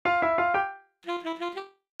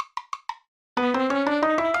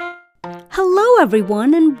Hello,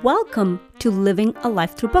 everyone, and welcome to Living a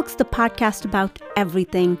Life Through Books, the podcast about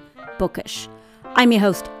everything bookish. I'm your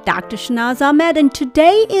host, Dr. Shanaz Ahmed, and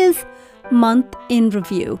today is Month in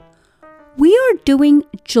Review. We are doing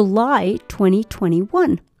July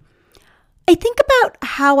 2021. I think about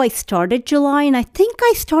how I started July, and I think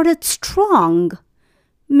I started strong.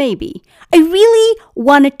 Maybe. I really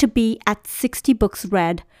wanted to be at 60 books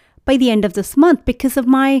read by the end of this month because of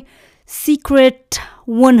my secret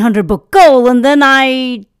 100 book goal, and then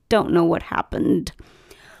I don't know what happened.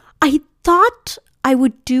 I thought I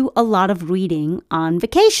would do a lot of reading on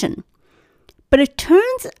vacation, but it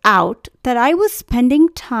turns out that I was spending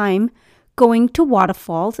time going to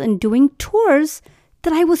waterfalls and doing tours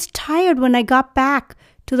that I was tired when I got back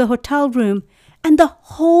to the hotel room, and the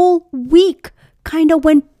whole week kind of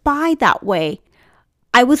went by that way.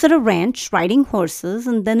 I was at a ranch riding horses,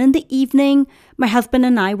 and then in the evening, my husband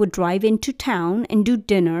and I would drive into town and do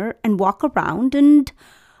dinner and walk around, and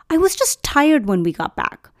I was just tired when we got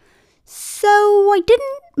back. So I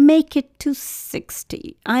didn't make it to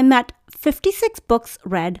 60. I'm at 56 books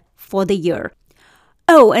read for the year.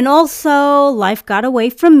 Oh, and also life got away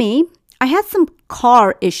from me. I had some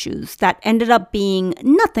car issues that ended up being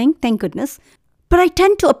nothing, thank goodness, but I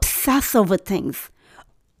tend to obsess over things.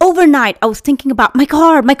 Overnight, I was thinking about my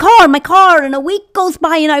car, and a week goes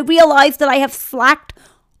by and I realized that I have slacked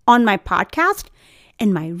on my podcast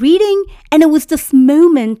and my reading, and it was this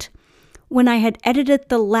moment when I had edited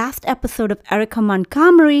the last episode of Erica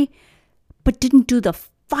Montgomery, but didn't do the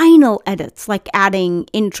final edits, like adding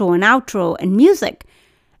intro and outro and music.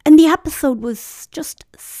 And the episode was just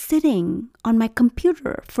sitting on my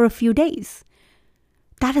computer for a few days.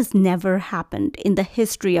 That has never happened in the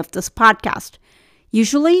history of this podcast.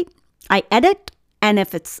 Usually, I edit, and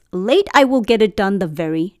if it's late, I will get it done the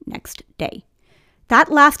very next day. That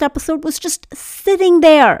last episode was just sitting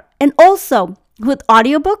there. And also, with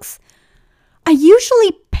audiobooks, I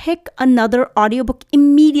usually pick another audiobook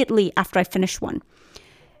immediately after I finish one.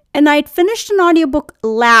 And I'd finished an audiobook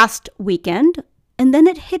last weekend, and then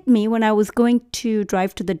it hit me when I was going to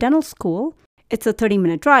drive to the dental school. It's a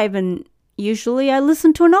 30-minute drive, and usually I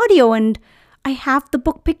listen to an audio, and I have the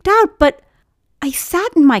book picked out, but I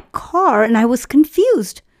sat in my car and I was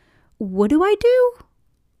confused. What do I do?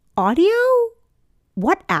 Audio?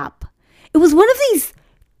 What app? It was one of these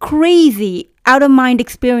crazy, out-of-mind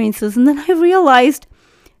experiences, and then I realized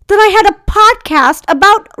that I had a podcast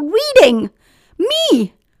about reading.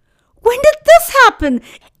 Me! When did this happen?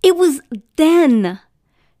 It was then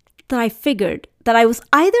that I figured that I was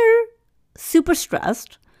either super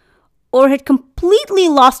stressed or had completely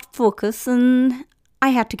lost focus and I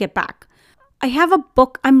had to get back. I have a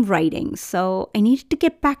book I'm writing, so I needed to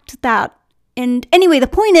get back to that. And anyway, the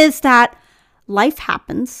point is that life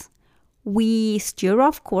happens. We steer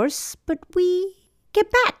off course, but we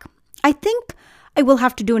get back. I think I will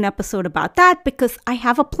have to do an episode about that because I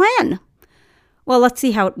have a plan. Well, let's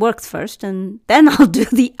see how it works first, and then I'll do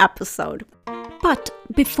the episode. But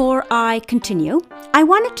before I continue, I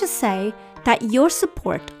wanted to say that your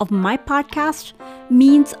support of my podcast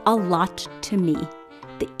means a lot to me.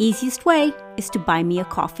 The easiest way is to buy me a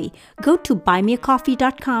coffee. Go to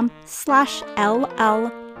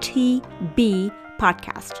buymeacoffee.com/LLTB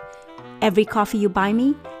podcast. Every coffee you buy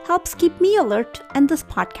me helps keep me alert and this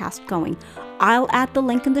podcast going. I'll add the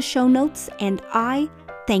link in the show notes, and I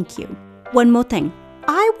thank you. One more thing.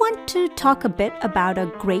 I want to talk a bit about a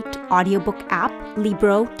great audiobook app,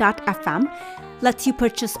 Libro.fm. Lets you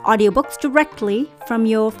purchase audiobooks directly from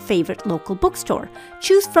your favorite local bookstore.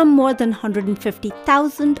 Choose from more than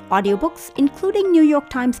 150,000 audiobooks, including New York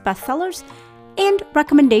Times bestsellers and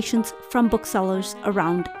recommendations from booksellers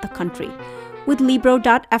around the country. With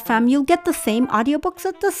Libro.fm, you'll get the same audiobooks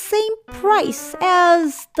at the same price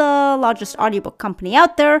as the largest audiobook company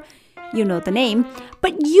out there. You know the name.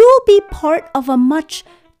 But you'll be part of a much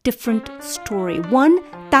different story, one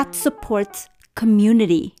that supports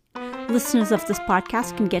community. Listeners of this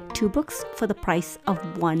podcast can get 2 books for the price of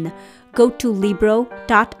 1. Go to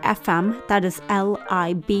Libro.fm, that is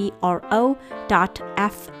Libro.fm,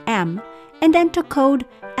 and enter code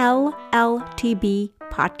LLTB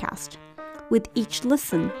podcast. With each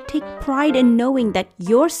listen, take pride in knowing that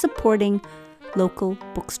you're supporting local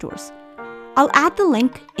bookstores. I'll add the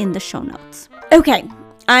link in the show notes. Okay,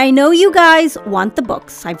 I know you guys want the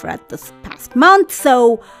books I've read this past month,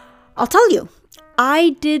 so I'll tell you.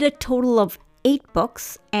 I did a total of 8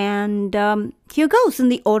 books, and here goes in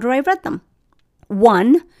the order I read them.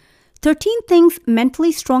 1, 13 Things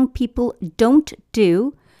Mentally Strong People Don't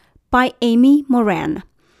Do by Amy Moran.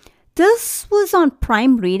 This was on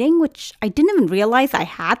Prime Reading, which I didn't even realize I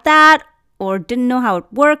had that or didn't know how it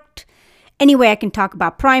worked. Anyway, I can talk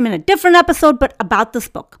about Prime in a different episode, but about this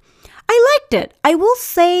book. I liked it. I will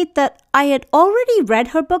say that I had already read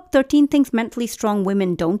her book, 13 Things Mentally Strong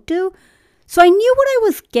Women Don't Do, so I knew what I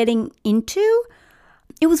was getting into.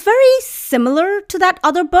 It was very similar to that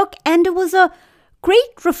other book, and it was a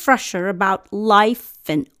great refresher about life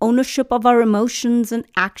and ownership of our emotions and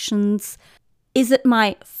actions. Is it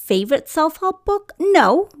my favorite self-help book?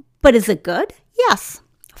 No. But is it good? Yes.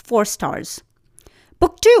 4 stars.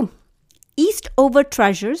 Book 2, Eastover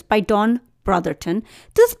Treasures by Dawn Brotherton.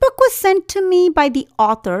 This book was sent to me by the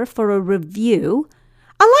author for a review.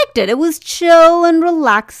 I liked it. It was chill and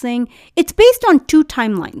relaxing. It's based on 2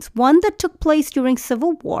 timelines. One that took place during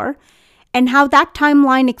Civil War and how that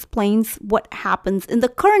timeline explains what happens in the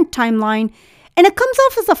current timeline. And it comes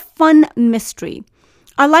off as a fun mystery.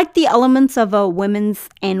 I liked the elements of a women's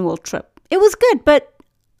annual trip. It was good, but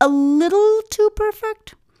a little too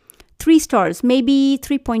perfect. 3 stars, maybe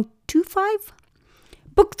 3.25.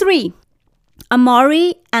 Book 3,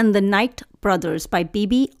 Amari and the Night Brothers by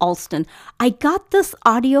B.B. Alston. I got this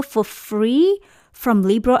audio for free from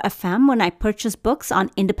Libro FM when I purchased books on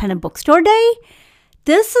Independent Bookstore Day.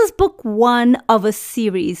 This is book 1 of a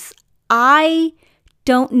series. I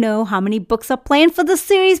don't know how many books are planned for this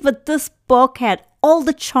series, but this book had all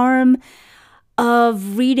the charm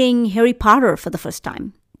of reading Harry Potter for the first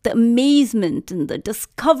time. The amazement and the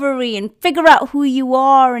discovery and figure out who you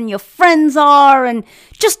are and your friends are and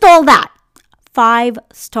just all that. 5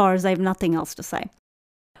 stars. I have nothing else to say.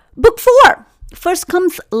 Book 4, First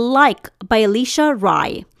Comes Like by Alicia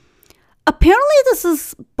Rye. Apparently this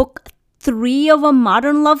is book 3 of a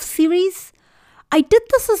modern love series. I did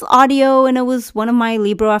this as audio and it was one of my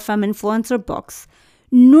Libro FM influencer books.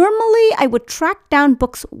 Normally I would track down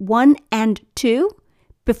books 1 and 2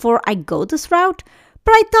 before I go this route,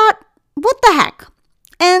 but I thought, what the heck?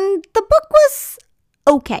 And the book was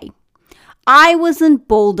okay. I wasn't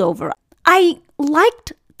bowled over. I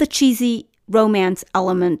liked the cheesy romance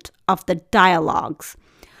element of the dialogues.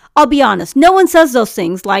 I'll be honest, no one says those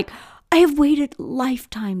things like, I have waited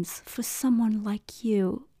lifetimes for someone like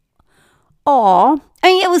you. Aw, I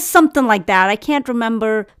mean, it was something like that. I can't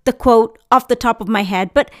remember the quote off the top of my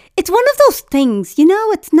head, but it's one of those things,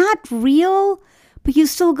 it's not real, but you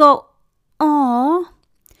still go, aw.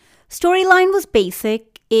 Storyline was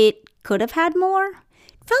basic. It could have had more.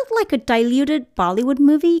 It felt like a diluted Bollywood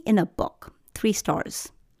movie in a book. 3 stars.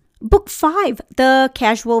 Book 5, The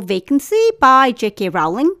Casual Vacancy by J.K.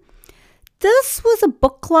 Rowling. This was a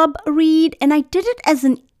book club read, and I did it as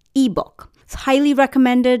an ebook. It's highly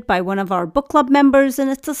recommended by one of our book club members, and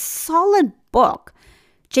it's a solid book.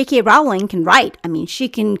 J.K. Rowling can write. I mean, she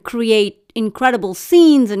can create incredible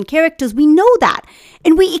scenes and characters. We know that,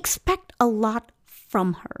 and we expect a lot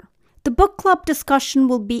from her. The book club discussion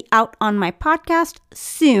will be out on my podcast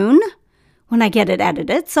soon when I get it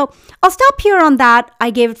edited. So I'll stop here on that. I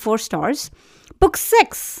gave it 4 stars. Book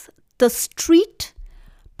 6, The Street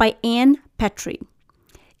by Ann Petrie.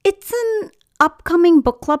 It's an upcoming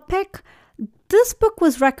book club pick. This book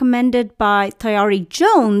was recommended by Tayari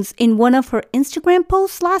Jones in one of her Instagram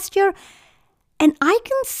posts last year, and I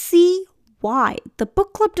can see why. The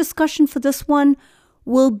book club discussion for this one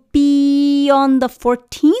will be on the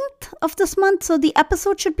 14th of this month, so the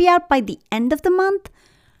episode should be out by the end of the month.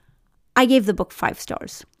 I gave the book 5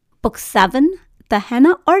 stars. Book 7, The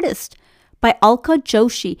Henna Artist by Alka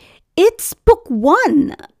Joshi. It's book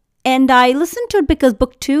 1. And I listened to it because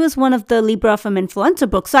book 2 is one of the Libro FM influencer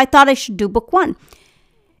books, so I thought I should do book 1.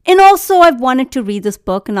 And also, I've wanted to read this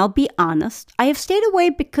book, and I'll be honest, I have stayed away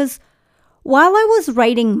because while I was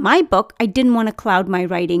writing my book, I didn't want to cloud my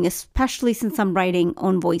writing, especially since I'm writing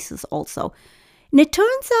own voices also. And it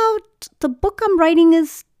turns out the book I'm writing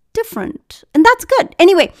is different, and that's good.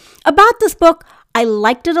 Anyway, about this book, I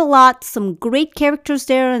liked it a lot. Some great characters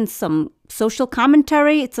there and some social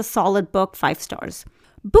commentary. It's a solid book, 5 stars.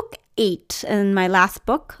 Book 8, and my last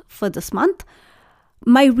book for this month,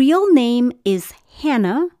 My Real Name is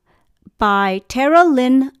Hannah by Tara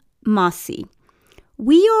Lynn Massey.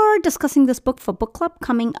 We are discussing this book for book club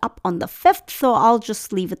coming up on the 5th, so I'll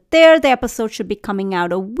just leave it there. The episode should be coming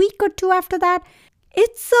out a week or 2 after that.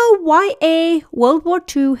 It's a YA World War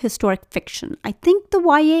II historic fiction. I think the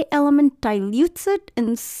YA element dilutes it,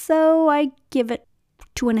 and so I give it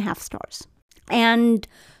 2.5 stars. And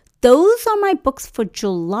those are my books for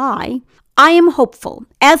July. I am hopeful,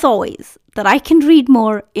 as always, that I can read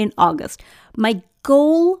more in August. My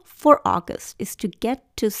goal for August is to get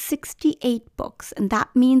to 68 books, and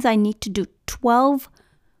that means I need to do 12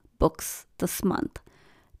 books this month.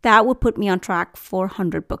 That would put me on track for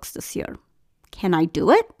 100 books this year. Can I do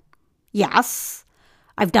it? Yes.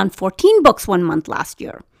 I've done 14 books 1 month last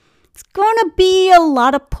year. It's going to be a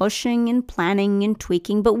lot of pushing and planning and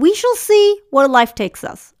tweaking, but we shall see where life takes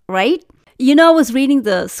us, right? I was reading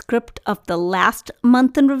the script of the last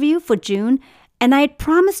month in review for June, and I had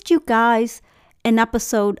promised you guys an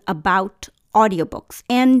episode about audiobooks.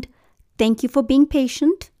 And thank you for being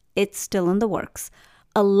patient. It's still in the works.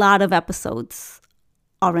 A lot of episodes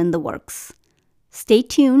are in the works. Stay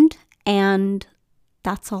tuned, and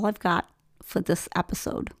that's all I've got for this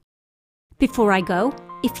episode. Before I go,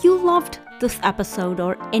 if you loved this episode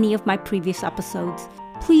or any of my previous episodes,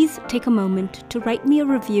 please take a moment to write me a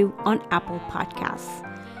review on Apple Podcasts.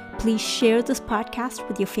 Please share this podcast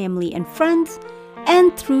with your family and friends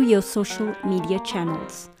and through your social media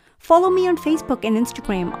channels. Follow me on Facebook and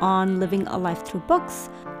Instagram on Living a Life Through Books.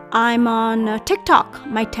 I'm on TikTok.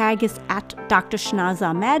 My tag is at Dr. Shahnaz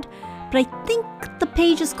Ahmed, but I think the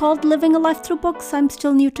page is called Living a Life Through Books. I'm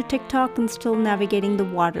still new to TikTok and still navigating the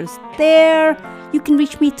waters there. You can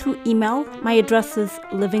reach me through email. My address is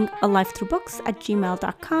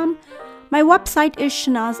livingalifethroughbooks@gmail.com. My website is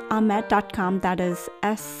shahnazahmed.com. That is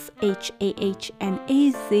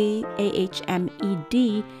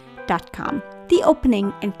ShahnazAhmed.com. The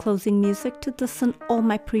opening and closing music to this and all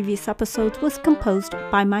my previous episodes was composed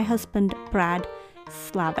by my husband, Brad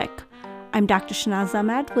Slavic. I'm Dr. Shahnaz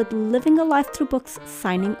Ahmed with Living a Life Through Books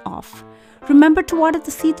signing off. Remember to water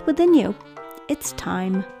the seeds within you. It's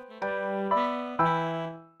time